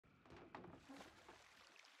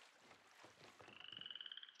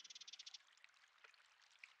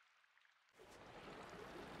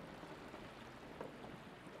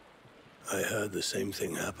I heard the same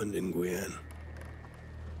thing happened in Guyenne.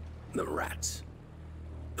 The rats.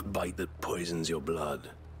 The bite that poisons your blood.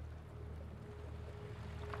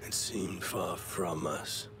 It seemed far from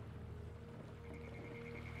us.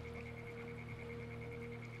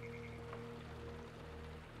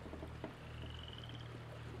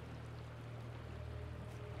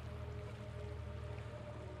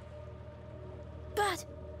 But,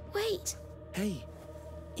 wait! Hey,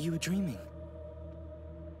 you were dreaming.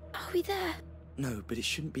 Are we there? No, but it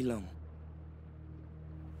shouldn't be long.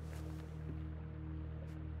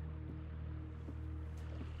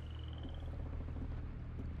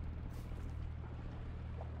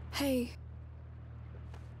 Hey.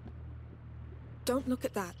 Don't look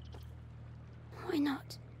at that. Why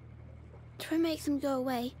not? Try and make them go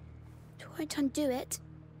away. Try to undo it.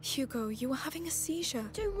 Hugo, you were having a seizure.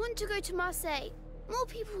 Don't want to go to Marseille. More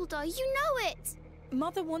people will die, you know it!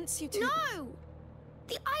 Mother wants you to— No!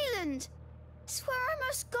 The island! It's where I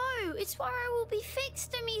must go. It's where I will be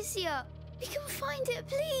fixed, Amicia. We can find it,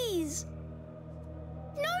 please.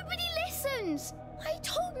 Nobody listens! I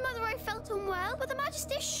told Mother I felt unwell, but the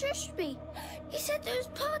Majesty shushed me. He said it was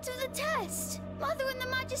part of the test. Mother and the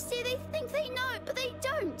Majesty, they think they know, but they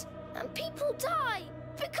don't. And people die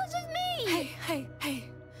because of me! Hey.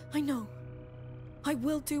 I know. I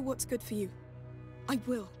will do what's good for you. I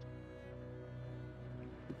will.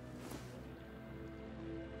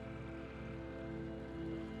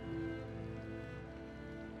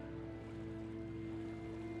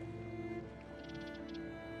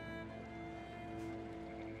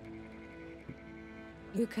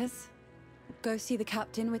 Lucas, go see the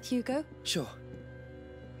captain with Hugo. Sure.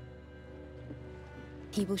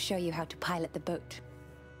 He will show you how to pilot the boat.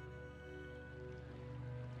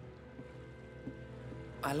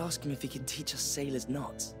 I'll ask him if he can teach us sailors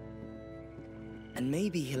knots. And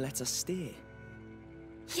maybe he'll let us steer.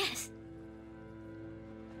 Yes.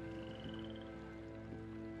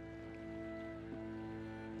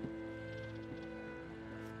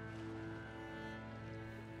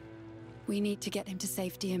 We need to get him to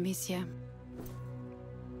safety, Amicia.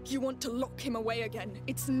 You want to lock him away again.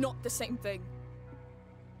 It's not the same thing.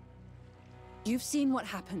 You've seen what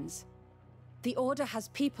happens. The Order has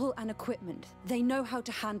people and equipment. They know how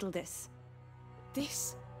to handle this.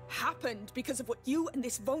 This happened because of what you and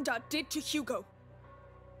this Vonda did to Hugo.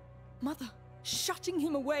 Mother, shutting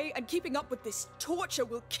him away and keeping up with this torture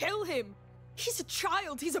will kill him. He's a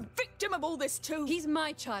child. He's a victim of all this too. He's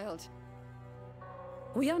my child.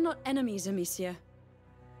 We are not enemies, Amicia.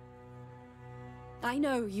 I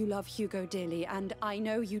know you love Hugo dearly, and I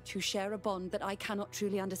know you two share a bond that I cannot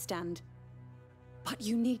truly understand. But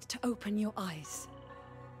you need to open your eyes.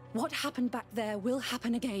 What happened back there will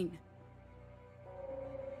happen again.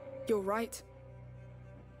 You're right.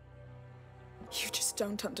 You just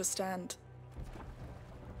don't understand.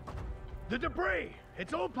 The debris!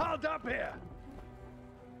 It's all piled up here!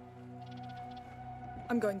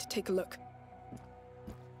 I'm going to take a look.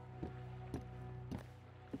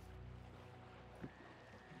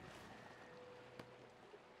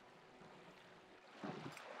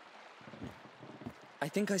 I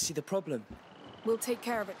think I see the problem. We'll take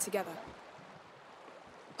care of it together.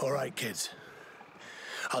 All right, kids.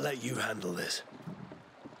 I'll let you handle this.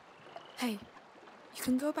 Hey, you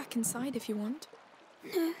can go back inside if you want.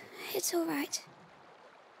 No, it's all right.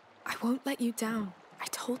 I won't let you down. I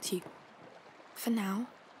told you. For now,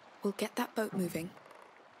 we'll get that boat moving.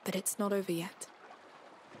 But it's not over yet.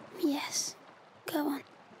 Yes. Go on.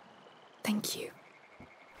 Thank you.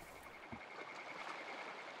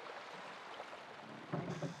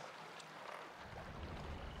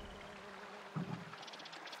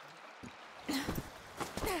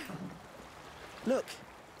 Look,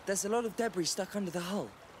 there's a lot of debris stuck under the hull.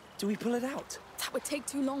 Do we pull it out? That would take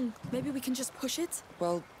too long. Maybe we can just push it?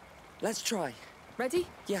 Well, let's try. Ready?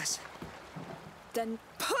 Yes. Then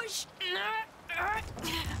push!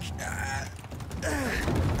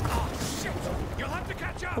 Oh, shit! You'll have to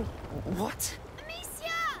catch up! What?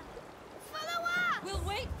 Amicia! Follow us! We'll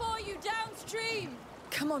wait for you downstream!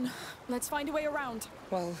 Come on, let's find a way around.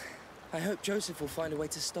 Well, I hope Joseph will find a way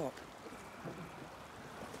to stop.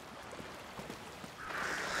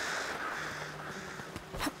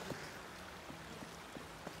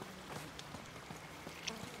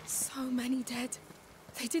 So many dead.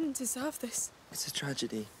 They didn't deserve this. It's a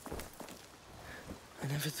tragedy. I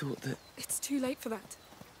never thought that... It's too late for that.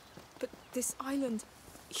 But this island,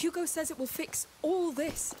 Hugo says it will fix all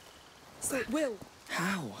this. So it will.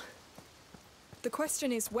 How? The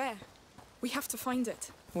question is where? We have to find it.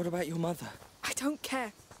 What about your mother? I don't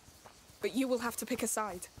care. But you will have to pick a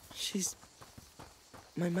side. She's...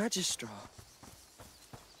 my magistrar.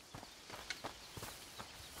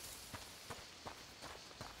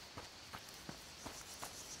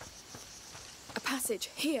 passage.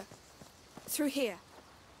 Here. Through here.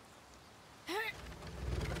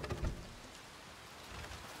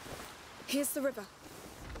 Here's the river.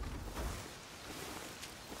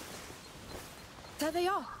 There they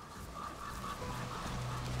are.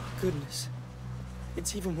 Goodness.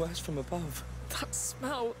 It's even worse from above. That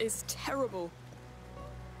smell is terrible.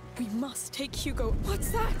 We must take Hugo.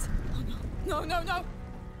 What's that? Oh no. No, no, no!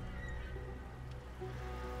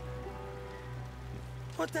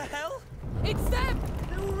 What the hell? It's them!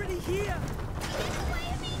 They're already here! Get away,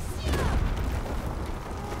 Amicia!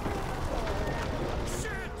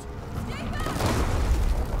 Shit! Stay back!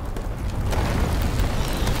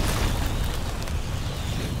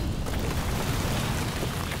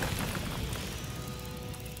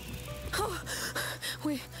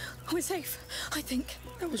 Oh, we're safe, I think.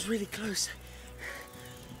 That was really close.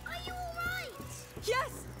 Are you alright?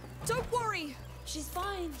 Yes! Don't worry! She's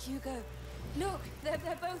fine, Hugo. Look, they're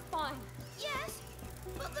both fine. Yes,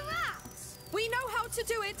 but the rats! We know how to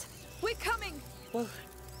do it! We're coming! Well,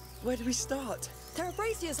 where do we start? There are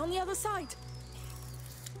braziers on the other side.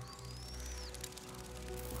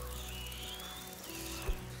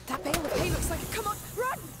 That bale of hay looks like it. Come on,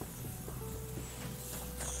 run!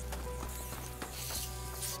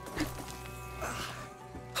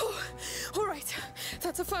 Oh, all right,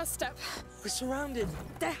 that's a first step. We're surrounded.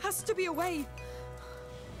 There has to be a way.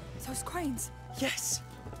 Those cranes. Yes.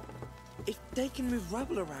 If they can move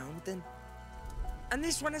rubble around, then... And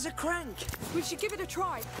this one has a crank. We should give it a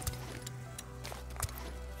try.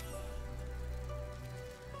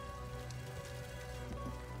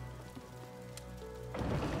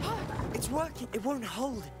 It's working. It won't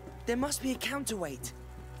hold. There must be a counterweight.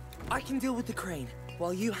 I can deal with the crane,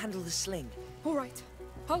 while you handle the sling. All right,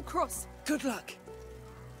 I'll cross. Good luck.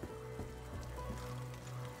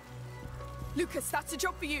 Lucas, that's a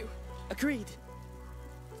job for you. Agreed.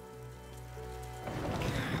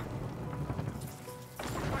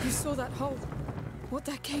 You saw that hole. What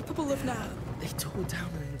they're capable of now. They tore down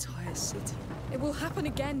an entire city. It will happen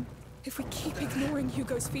again if we keep ignoring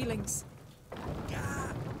Hugo's feelings.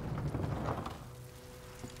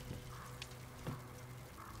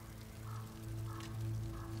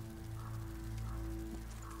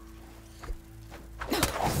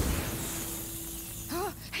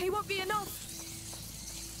 Hay won't be enough.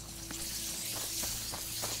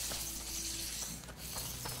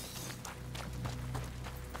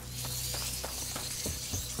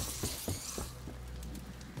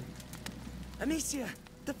 Amicia,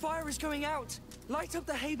 the fire is going out. Light up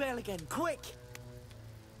the hay bale again, quick!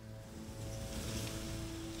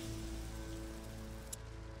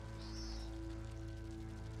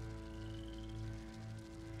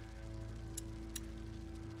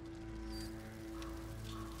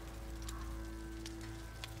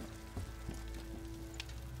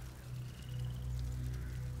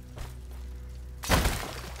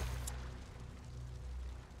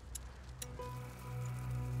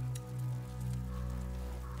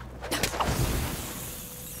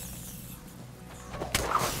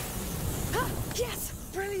 Yes!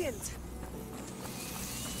 Brilliant!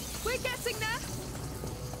 We're getting there!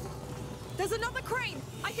 There's another crane!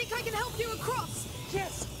 I think I can help you across!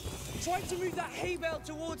 Yes! Try to move that hay bale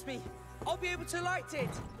towards me. I'll be able to light it.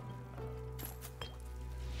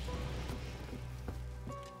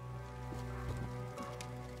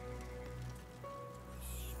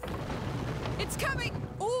 It's coming!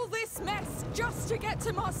 All this mess just to get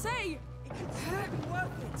to Marseille! It could still be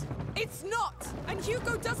worth it. It's not! And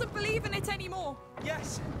Hugo doesn't believe in it anymore!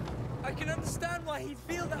 Yes, I can understand why he'd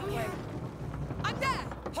feel that way. I'm there!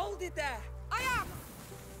 Hold it there. I am!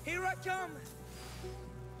 Here I come.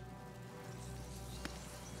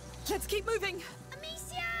 Let's keep moving!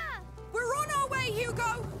 Amicia! We're on our way,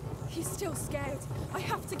 Hugo! He's still scared. I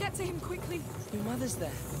have to get to him quickly. Your mother's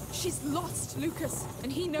there. She's lost, Lucas,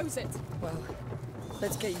 and he knows it. Well,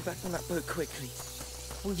 let's get you back on that boat quickly.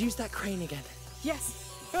 We'll use that crane again. Yes.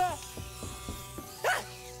 Ah! Ah!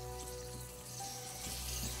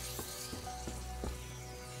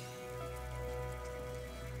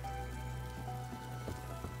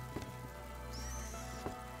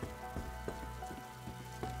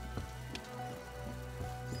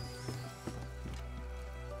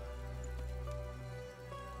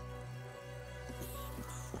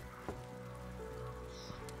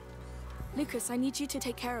 Lucas, I need you to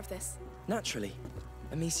take care of this. Naturally.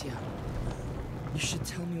 Amicia, you should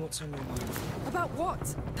tell me what's on your mind. About what?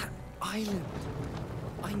 That island.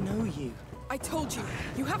 I know you. I told you,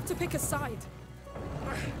 you have to pick a side.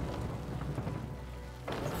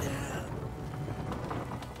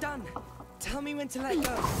 Done. Tell me when to let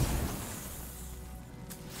go.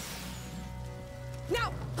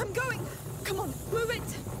 Now! I'm going! Come on, move it!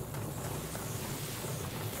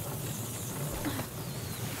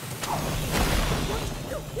 What?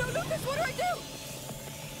 No, Lucas, what do I do?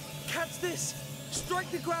 Catch this! Strike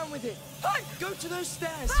the ground with it! Hey! Go to those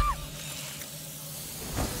stairs! Ah!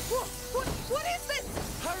 What is this?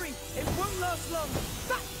 Hurry! It won't last long!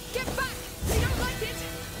 Back! Get back! They don't like it!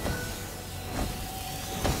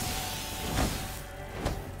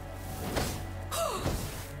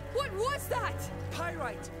 What was that?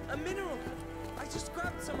 Pyrite! A mineral! I just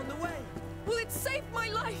grabbed some on the way! Well, it saved my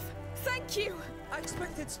life! Thank you! I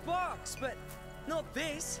expected sparks, but not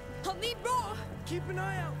this! I'll need more! Keep an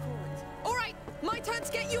eye out for it! Alright, my turn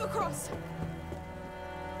to get you across!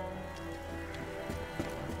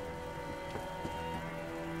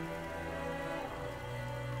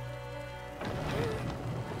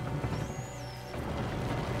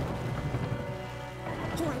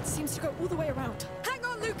 Alright, seems to go all the way around. Hang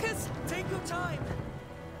on, Lucas! Take your time!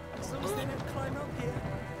 As long as they don't climb up here.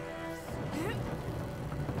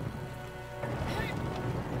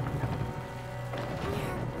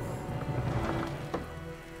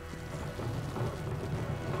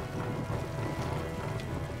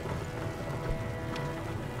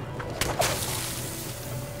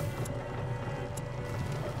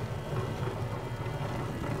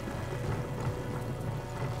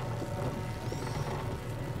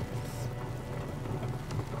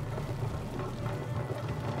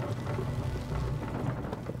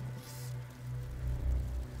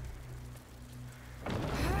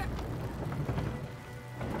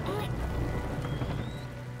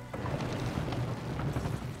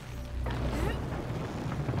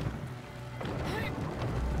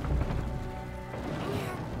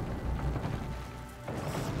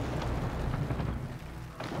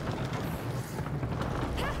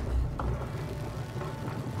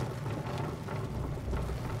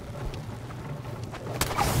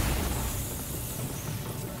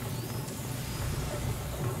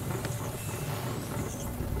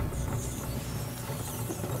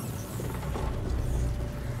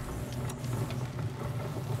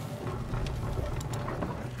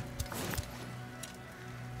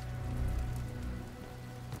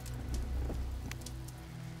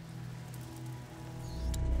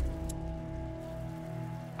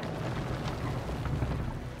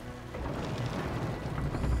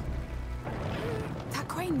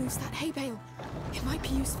 Moves that hay bale. It might be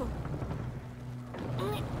useful.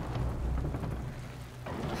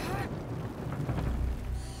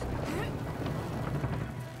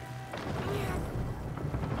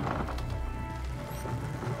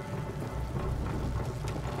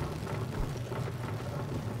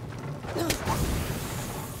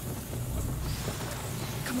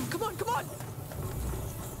 Come on!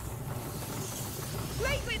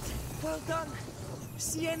 Leave it! Well done!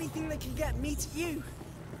 See anything that can get me to you?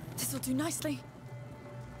 This'll do nicely.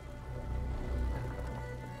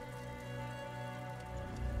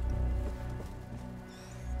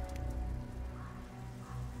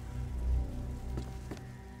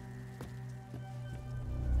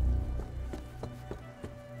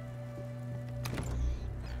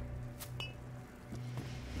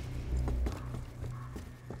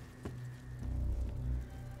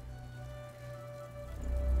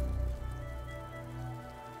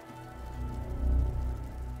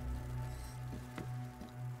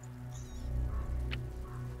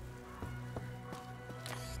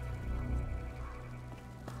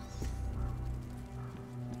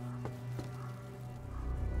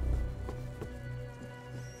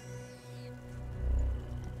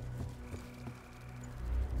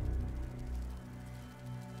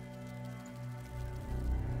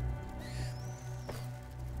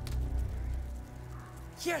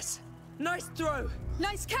 Yes! Nice throw!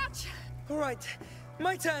 Nice catch! All right,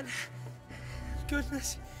 my turn.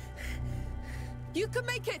 Goodness. You can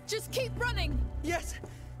make it! Just keep running! Yes!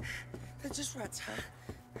 They're just rats, huh?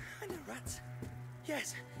 I know rats.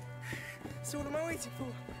 Yes. So what am I waiting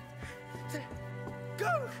for?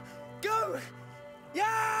 Go! Go!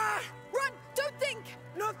 Yeah! Run! Don't think!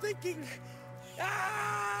 Not thinking!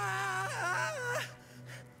 Ah!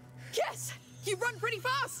 Yes! You run pretty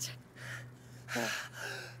fast!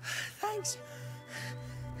 Thanks.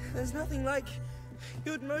 There's nothing like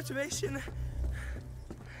good motivation.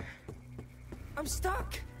 I'm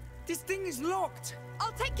stuck. This thing is locked.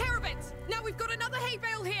 I'll take care of it! Now we've got another hay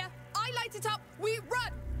bale here! I light it up, we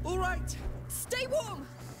run! All right. Stay warm!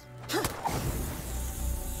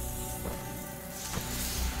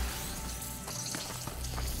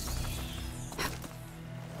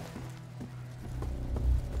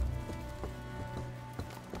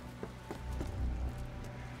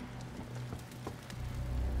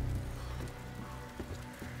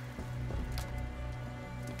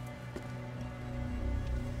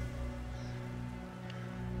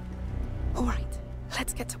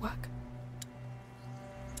 Let's get to work.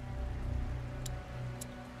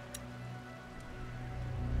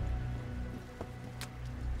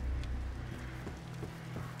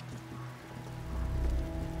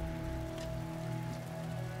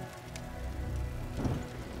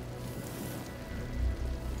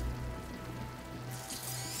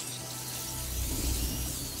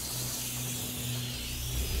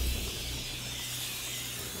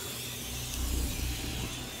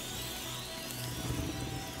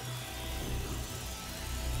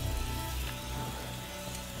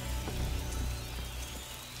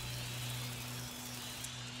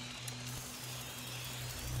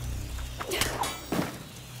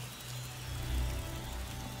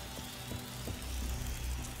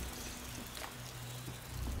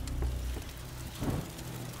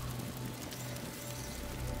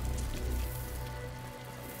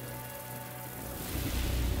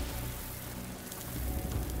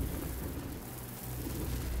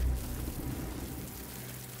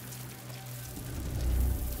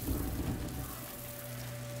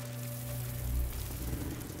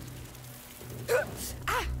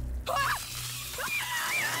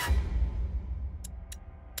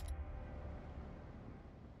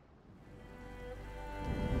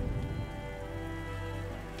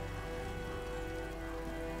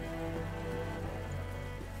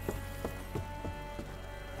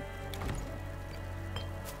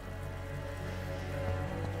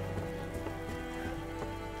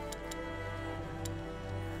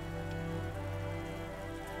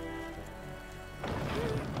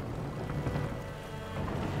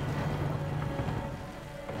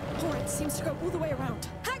 Seems to go all the way around.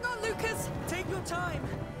 Hang on, Lucas! Take your time.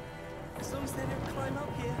 As long as they don't climb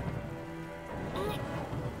up here.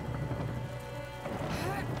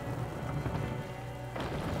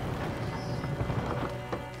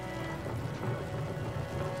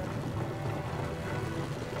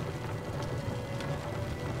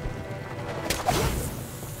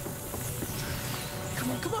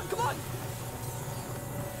 Come on, come on, come on!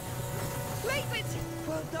 Leave it!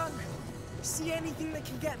 Well done. See anything that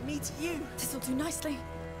can get me to you? This'll do nicely.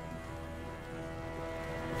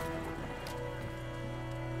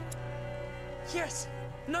 Yes!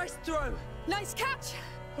 Nice throw! Nice catch!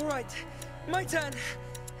 All right, my turn.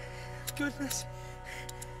 Goodness.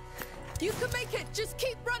 You can make it! Just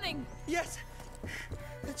keep running! Yes!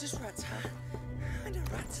 They're just rats, huh? I know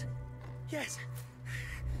rats. Yes.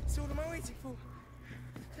 So what am I waiting for?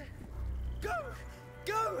 Go!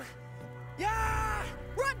 Go! Yeah!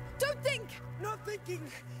 Run! Don't think! Not thinking!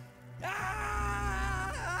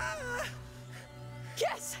 Ah!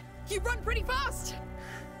 Yes! You run pretty fast!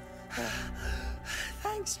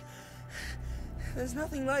 Thanks. There's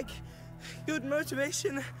nothing like good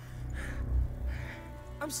motivation.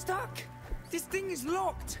 I'm stuck. This thing is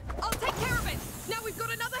locked. I'll take care of it! Now we've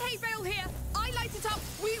got another hay bale here! I light it up,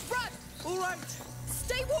 we run! All right.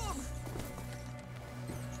 Stay warm!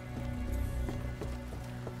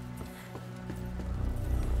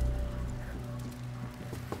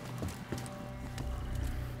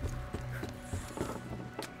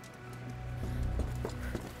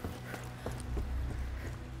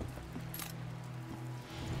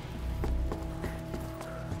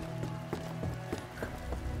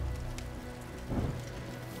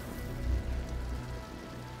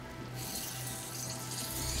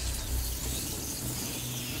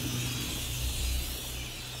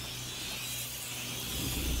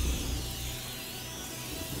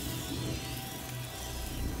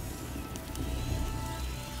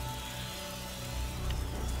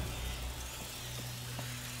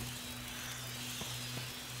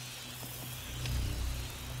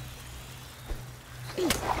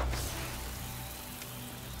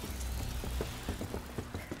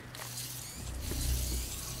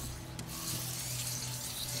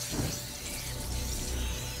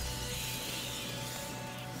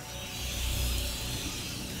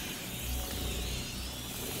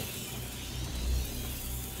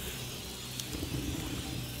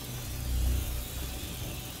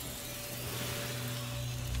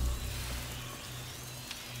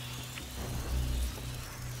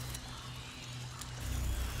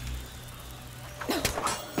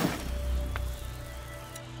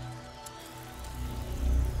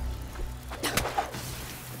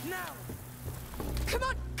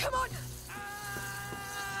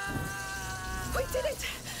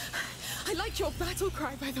 Your battle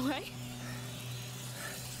cry, by the way.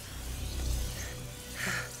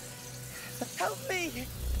 Help me!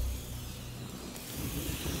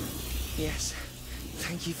 Yes,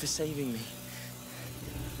 thank you for saving me.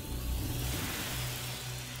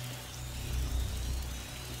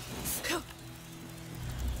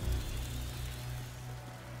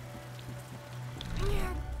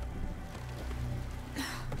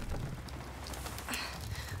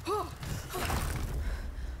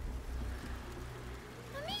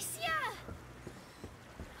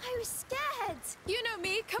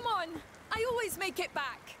 on! I always make it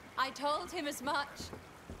back. I told him as much.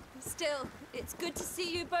 Still, it's good to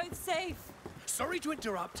see you both safe. Sorry to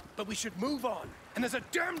interrupt, but we should move on. And there's a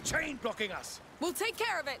damn chain blocking us. We'll take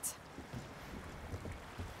care of it.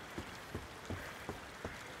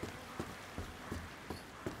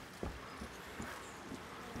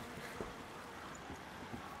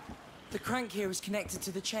 The crank here is connected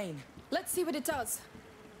to the chain. Let's see what it does.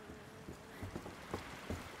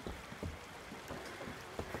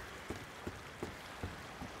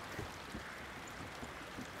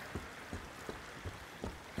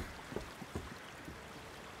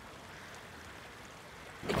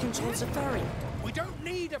 It controls a ferry. We don't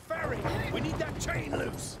need a ferry. We need that chain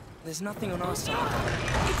loose. There's nothing on our side.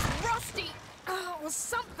 It's rusty! Or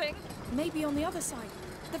something. Maybe on the other side.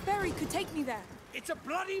 The ferry could take me there. It's a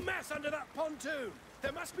bloody mess under that pontoon.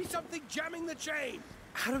 There must be something jamming the chain.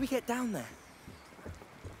 How do we get down there?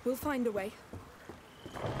 We'll find a way.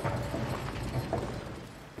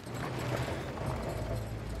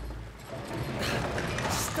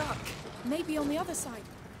 Stuck. Maybe on the other side.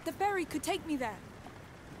 The ferry could take me there.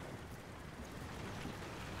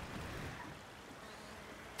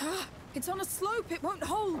 It's on a slope. It won't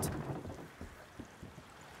hold.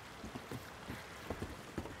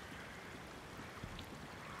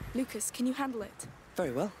 Lucas, can you handle it?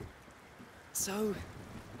 Very well. So,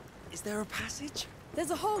 is there a passage?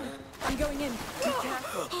 There's a hole. I'm going in. Be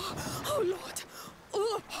careful. Oh, Lord.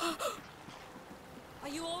 Oh. Are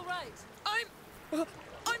you all right?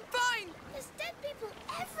 I'm fine. There's dead people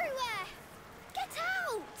everywhere. Get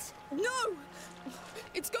out! No!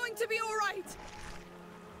 It's going to be all right.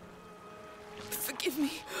 Forgive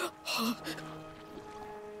me. Oh,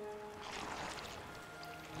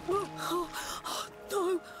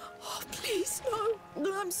 no. Oh, please,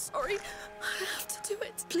 no. I'm sorry. I have to do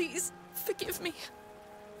it. Please, forgive me.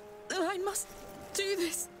 I must do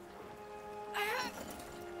this.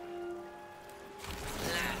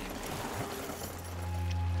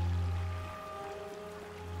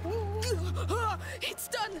 It's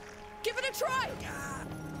done. Give it a try.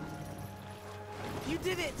 You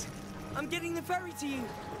did it! I'm getting the ferry to you.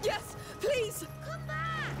 Yes, please. Come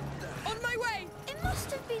back! On my way. It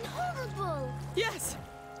must have been horrible. Yes.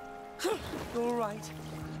 You're all right.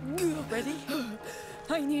 Ready?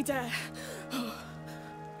 I need air.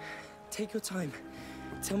 Take your time.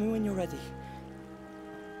 Tell me when you're ready.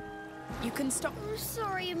 You can stop. I'm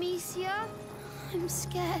sorry, Amicia. I'm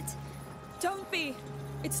scared. Don't be.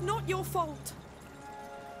 It's not your fault.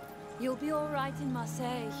 You'll be all right in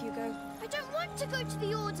Marseille, Hugo. I don't want to go to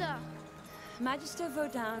the Order. Magister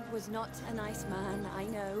Vaudin was not a nice man, I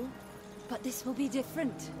know. But this will be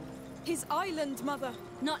different. His island, Mother.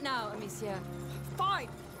 Not now, Amicia. Fine.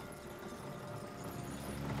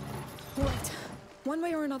 All right. One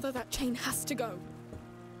way or another, that chain has to go.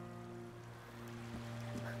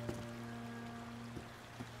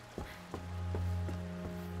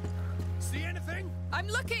 See anything? I'm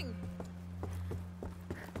looking.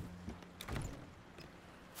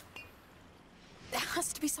 There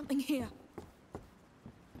has to be something here.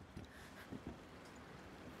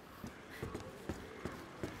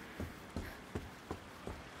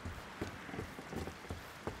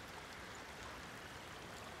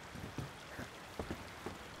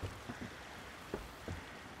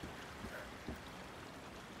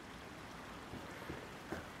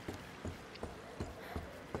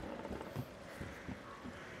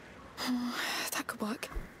 That could work.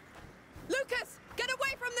 Lucas, get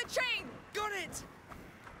away from the chain! Got it!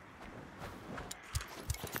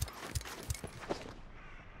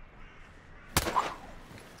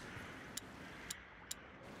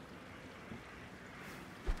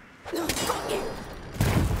 Got you!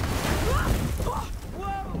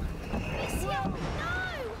 Whoa! Amicia,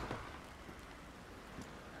 no!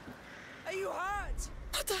 Are you hurt?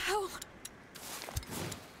 What the hell?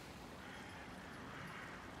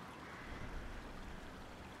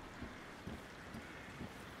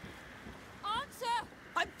 Answer!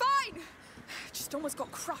 I'm fine! Just almost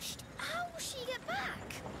got crushed. How will she get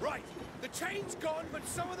back? Right. The chain's gone, but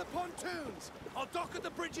so are the pontoons. I'll dock at the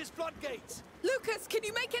bridge's floodgates. Lucas, can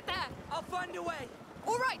you make it there? I'll find a way.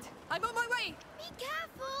 All right, I'm on my way. Be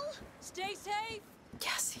careful! Stay safe!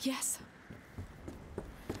 Yes, yes.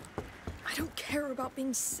 I don't care about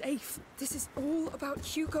being safe. This is all about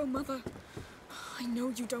Hugo, Mother. I know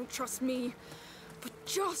you don't trust me, but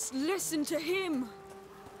just listen to him.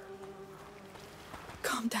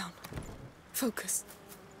 Calm down. Focus.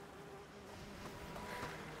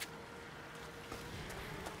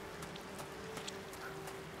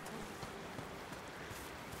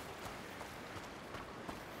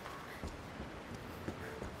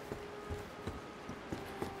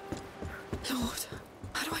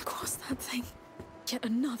 Yet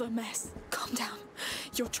another mess. Calm down.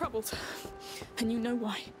 You're troubled. And you know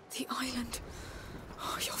why. The island.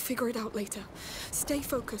 Oh, you'll figure it out later. Stay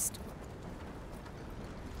focused.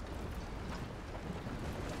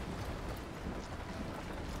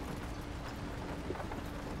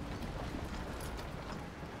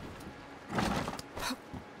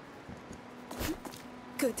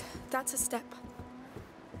 Good. That's a step.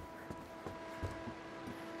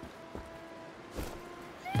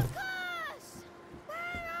 Lucas! Where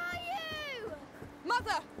are you?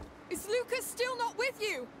 Mother! Is Lucas still not with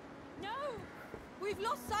you? No! We've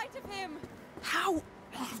lost sight of him! How?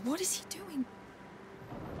 What is he doing?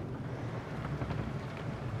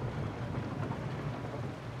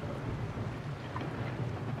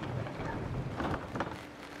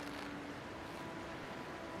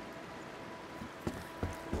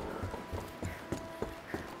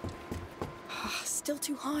 Still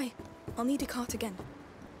too high. I'll need a cart again.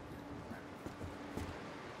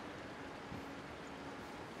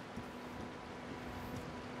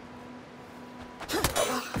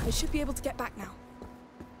 I should be able to get back now.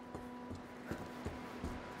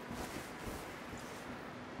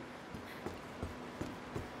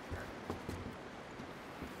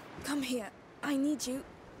 Come here. I need you.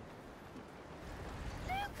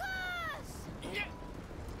 Lucas!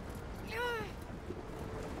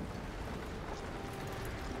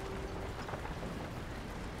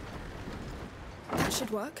 That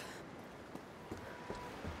should work.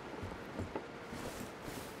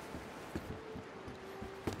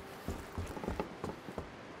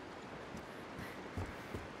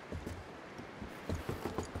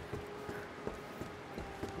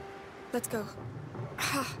 Let's go.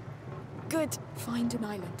 Ah, good. Find an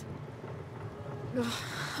island. Ugh,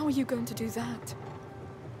 how are you going to do that?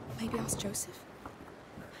 Maybe ask Joseph?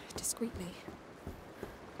 Discreetly.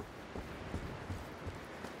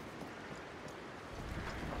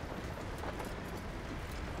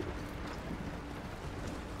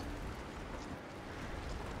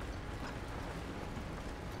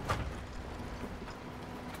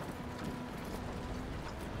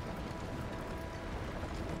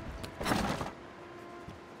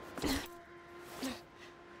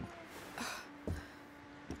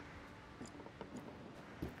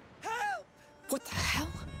 What the hell?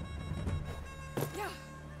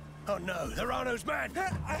 Oh no, they're Arno's men!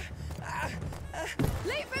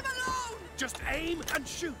 Leave him alone! Just aim and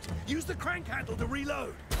shoot! Use the crank handle to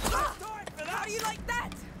reload! How are you like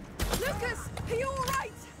that? Lucas, are you all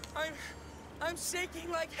right? I'm shaking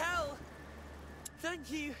like hell. Thank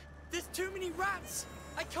you. There's too many rats.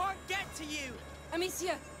 I can't get to you.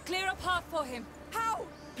 Amicia, clear a path for him. How?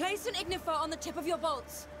 Place an ignifer on the tip of your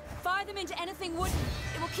bolts. Fire them into anything wooden.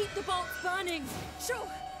 It will keep the bolts burning. Sure.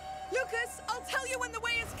 Lucas, I'll tell you when the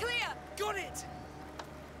way is clear. Got it.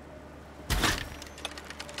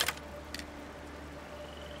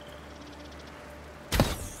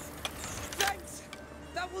 Thanks.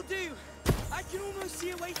 That will do. I can almost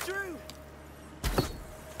see a way through.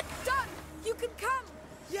 Done. You can come.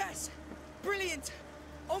 Yes. Brilliant.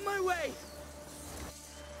 On my way.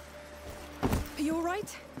 Are you all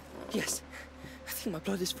right? Yes. I think my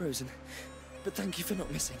blood is frozen. But thank you for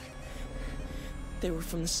not missing. They were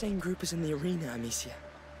from the same group as in the arena, Amicia.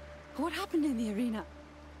 What happened in the arena?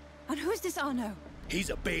 And who's this Arno? He's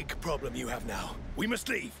a big problem you have now. We must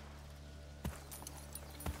leave.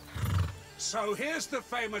 So here's the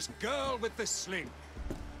famous girl with the sling.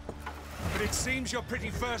 But it seems you're pretty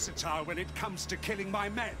versatile when it comes to killing my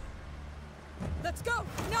men. Let's go,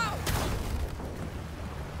 now!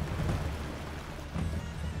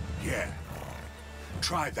 Yeah.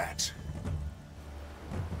 Try that.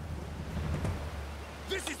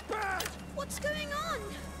 This is bad! What's going on?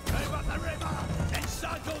 Over the river!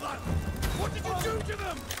 Encircle them! What did you do to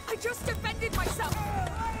them? I just defended myself!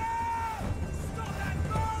 Stop that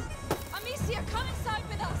boat! Amicia, come inside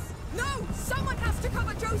with us! No! Someone has to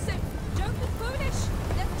cover Joseph! Don't be foolish!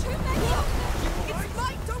 There's too many of them! It's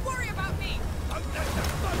fine! Don't worry about me! Don't let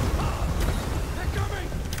them boat pass! They're coming!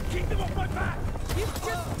 Keep them off my back! You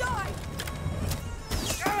just died!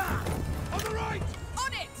 On the right!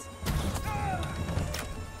 On it!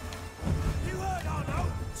 You heard,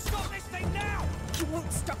 Arno! Stop this thing now! You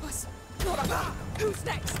won't stop us! Not a... Who's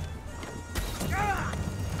next?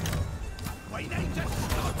 We need to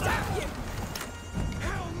stop that! Damn you!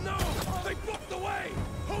 Hell no! They blocked the way!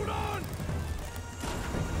 Hold on!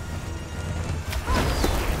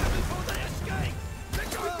 Get them before they escape! They're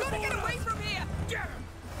going We've got to get away from here! Damn!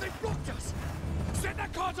 They blocked us! Set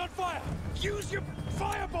that cart on fire! Use your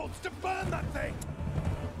firebolts to burn that thing!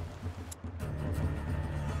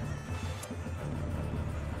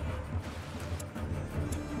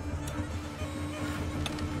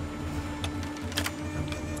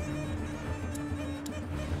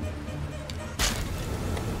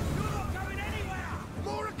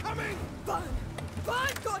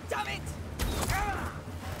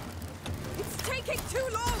 too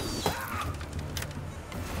long!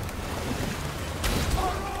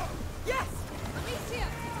 Yes! Amicia,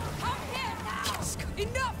 come here now!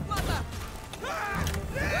 Enough, Mother!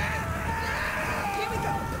 Here we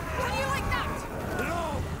go! How do you like that?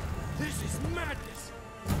 No! This is madness!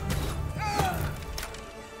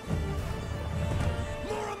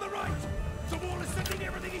 More on the right! The wall is sending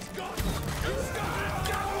everything he's got!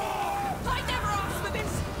 Go on! I never asked for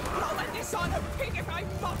this! But I'll let this on a pig if I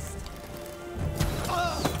must!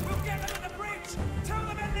 We'll get them at the bridge! Tell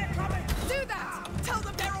the men they're coming! Do that! Tell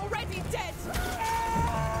them they're already dead!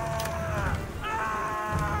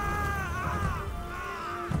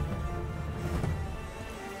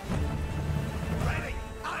 Ready!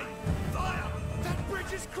 Aim! Fire! That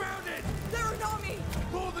bridge is grounded! They're an army!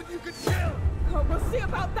 More than you can kill! Oh, we'll see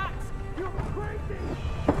about that! You're crazy!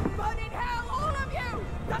 Burn in hell, all of you!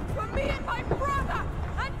 That's for me and my brother!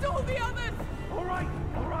 And all the others! All right!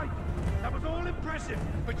 That was all impressive,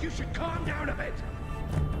 but you should calm down a bit.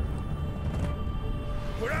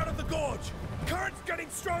 We're out of the gorge. Current's getting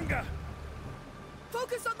stronger.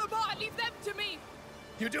 Focus on the bar and leave them to me!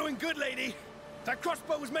 You're doing good, lady. That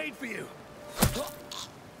crossbow was made for you.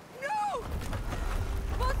 No!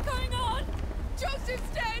 What's going on? Joseph's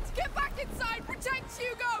dead! Get back inside! Protect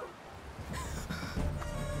Hugo!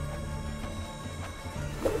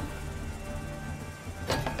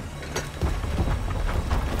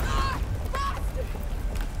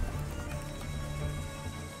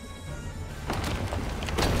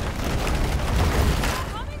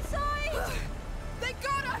 Come inside! They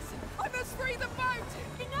got us! I must free the boat!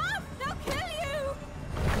 Enough! They'll kill you!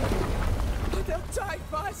 Oh, they'll die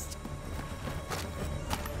first!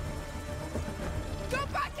 Go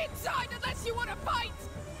back inside unless you want to fight!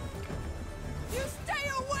 You stay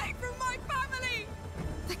away from my family!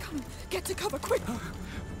 They come! Get to cover, quick!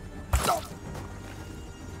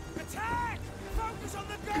 Attack! Focus on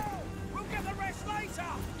the girl! We'll get the rest later!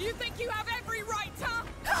 You think you have every right, huh?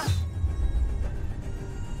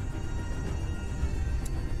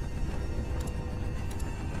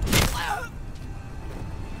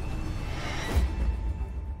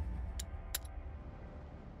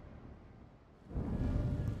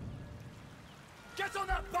 Get on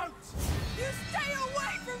that boat! You stay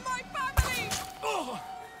away from my family! Oh!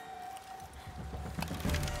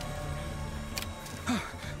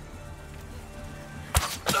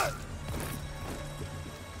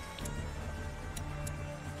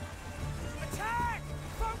 Attack!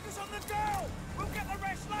 Focus on the girl! We'll get the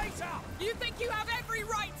rest later! You think you have every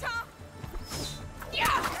right, huh?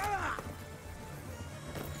 Yeah!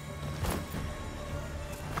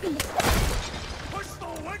 Push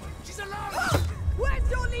forward! She's alone! Where's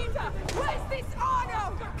your leader? Where's this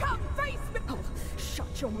Arno? Come face me! Oh,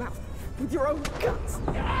 shut your mouth with your own guts!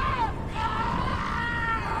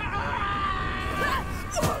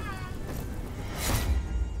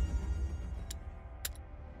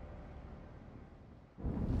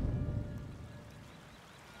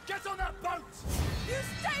 Get on that boat! You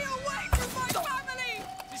stay away from my family!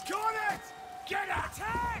 She's got it! Get her!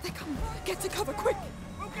 Attack! They come! Get to cover, quick!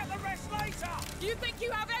 We'll get the rest later! You think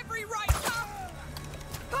you have every right, huh?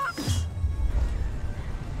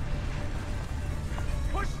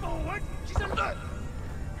 Push forward! She's alert!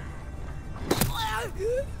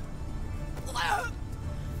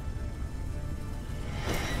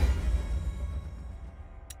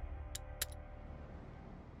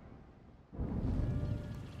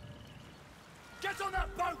 Get on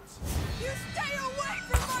that boat! You stay away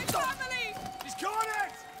from my family! She's got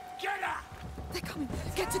it! Get her! They're coming!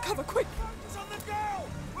 Get to cover, quick! Focus on the girl!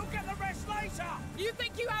 We'll get the rest later! You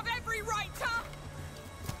think you have every right, huh?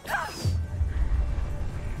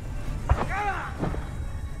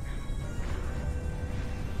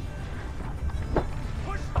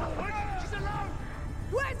 Push forward! She's alone!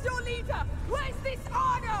 Where's your leader? Where's this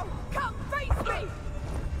Arno? Come face me!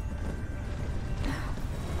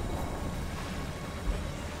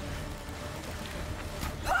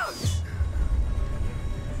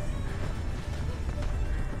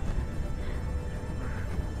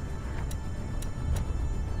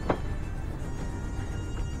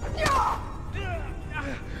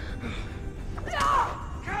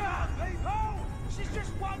 Come on, people! She's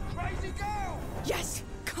just one crazy girl! Yes!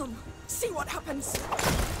 Come! See what happens!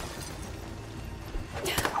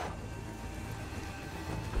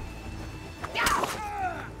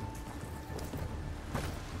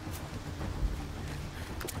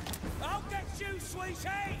 I'll get you,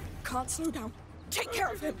 sweetie! Can't slow down. Take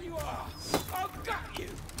care of him! You are! I'll gut you!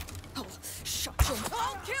 Oh, shut your...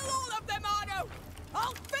 I'll kill all of them, Arno!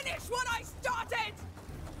 I'll finish what I started!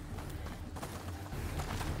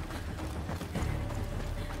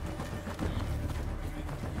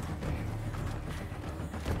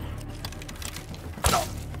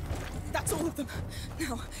 That's all of them.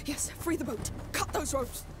 Now, yes, free the boat. Cut those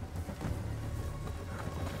ropes.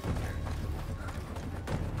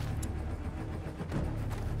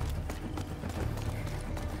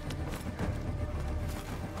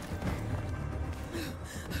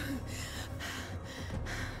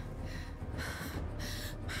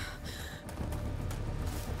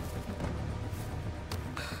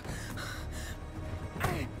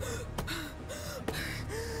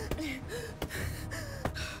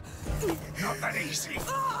 Not that easy.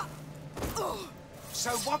 So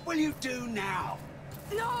what will you do now?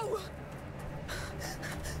 No!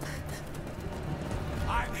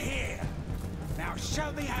 I'm here. Now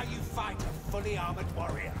show me how you fight a fully armored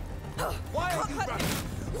warrior. Why are you running?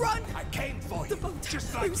 Run! I came for The you, boat.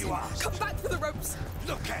 just like Lucy, you asked. come back for the ropes.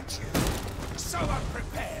 Look at you. So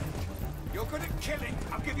unprepared. You're good at killing,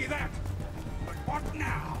 I'll give you that. But what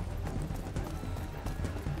now?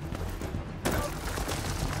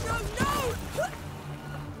 No!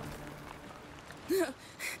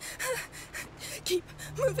 Keep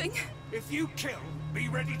moving. If you kill, be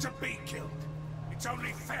ready to be killed. It's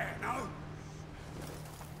only fair, no?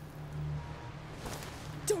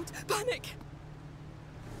 Don't panic.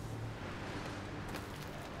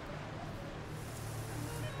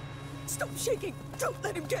 Stop shaking. Don't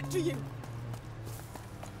let him get to you.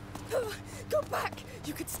 Go back.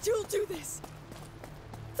 You can still do this.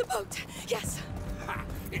 The boat. Yes. Ha!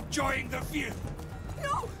 Enjoying the view.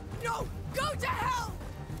 No! No! Go to hell!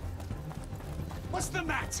 What's the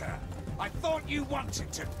matter? I thought you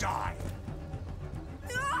wanted to die.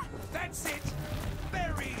 Ah! That's it.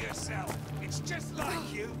 Bury yourself. It's just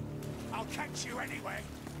like you. I'll catch you anyway.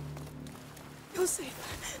 You're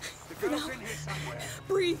safe. The girl's in here somewhere.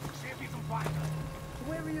 Breathe. See if you can find her.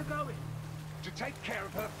 Where are you going? To take care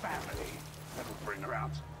of her family. That'll bring her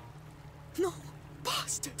out. No,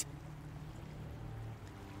 bastard.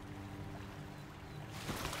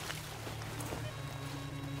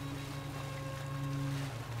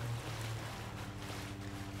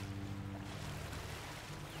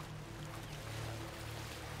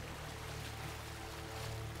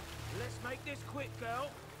 Let's make this quick, girl.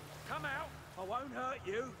 Come out. I won't hurt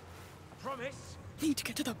you. Promise. Need to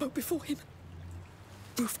get to that boat before him.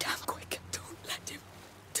 Move damn quick. Don't let him.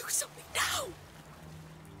 Do something now.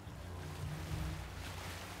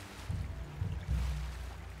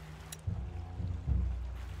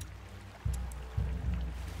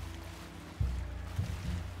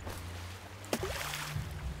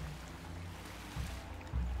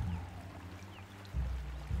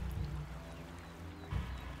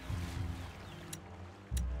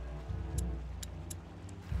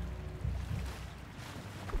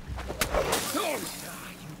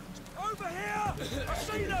 Over here! I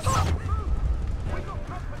see them! We got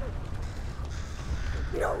company!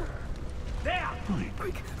 No! There!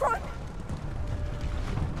 Quick, run!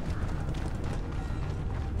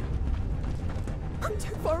 I'm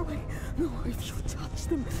too far away. No, if you touch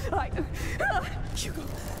them, Hugo,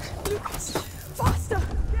 Lucas, faster!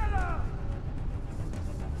 Get her!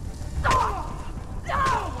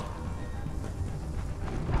 No!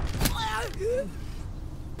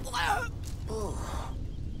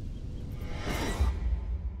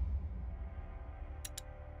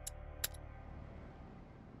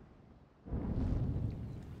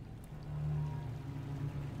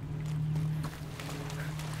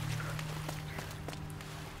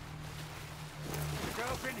 The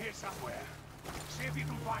girl's in here somewhere. See if you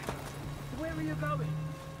can find her. Where are you going?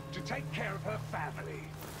 To take care of her family.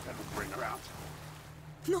 That'll bring her out.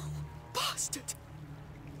 No, bastard!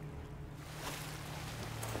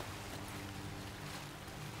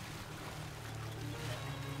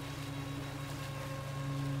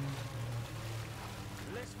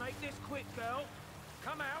 Let's make this quick, girl.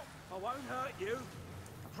 Come out. I won't hurt you.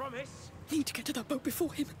 I promise. Need to get to that boat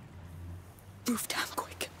before him. Move damn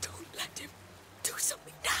quick. Don't let him. Do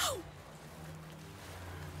something now.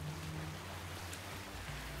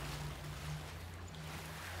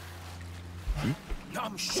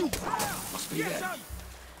 I'm shooting. Must be Yes, there. sir.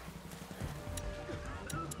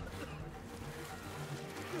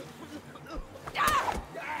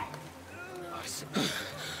 I see.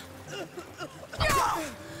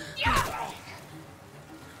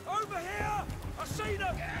 Over here! I see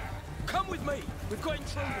them! Come with me. We've got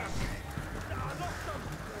intruders. I lost them.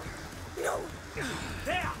 No!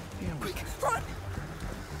 There! Quick, run!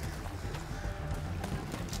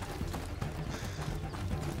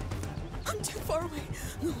 I'm too far away.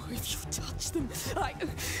 No, if you touch them,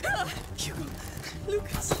 Hugo,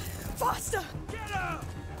 Lucas, faster! Get her!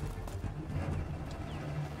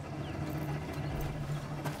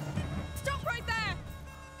 Stop right there!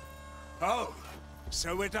 Oh,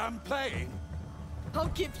 So we're done playing? I'll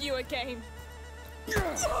give you a game.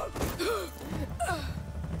 Amicia,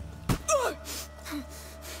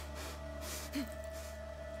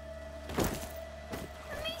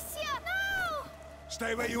 no!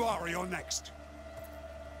 Stay where you are or you're next.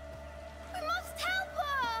 We must help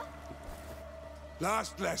her!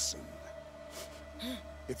 Last lesson.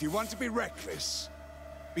 If you want to be reckless,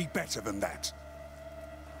 be better than that.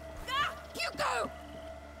 Ah! Hugo!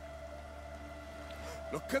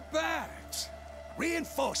 Look at that!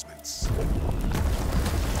 Reinforcements!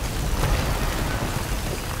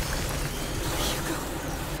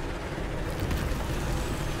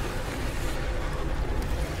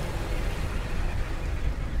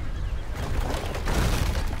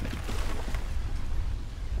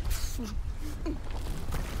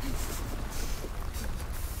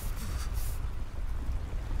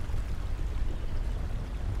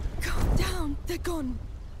 Calm down, they're gone.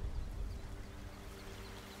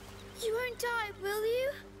 You won't die, will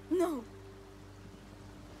you? No.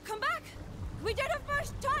 Come back! We don't have much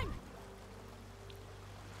time!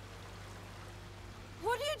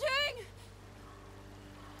 What are you doing?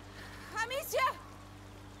 Amicia!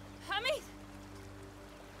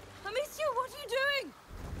 Amicia, what are you doing?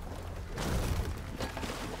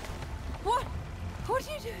 What? What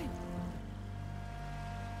are you doing?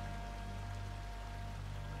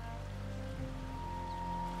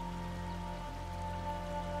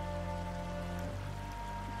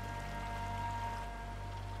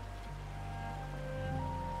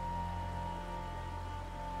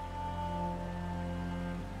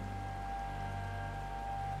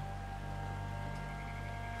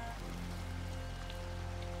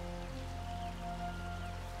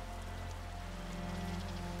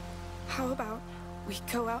 How about we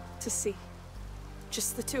go out to sea?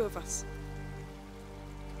 Just the two of us.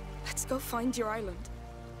 Let's go find your island.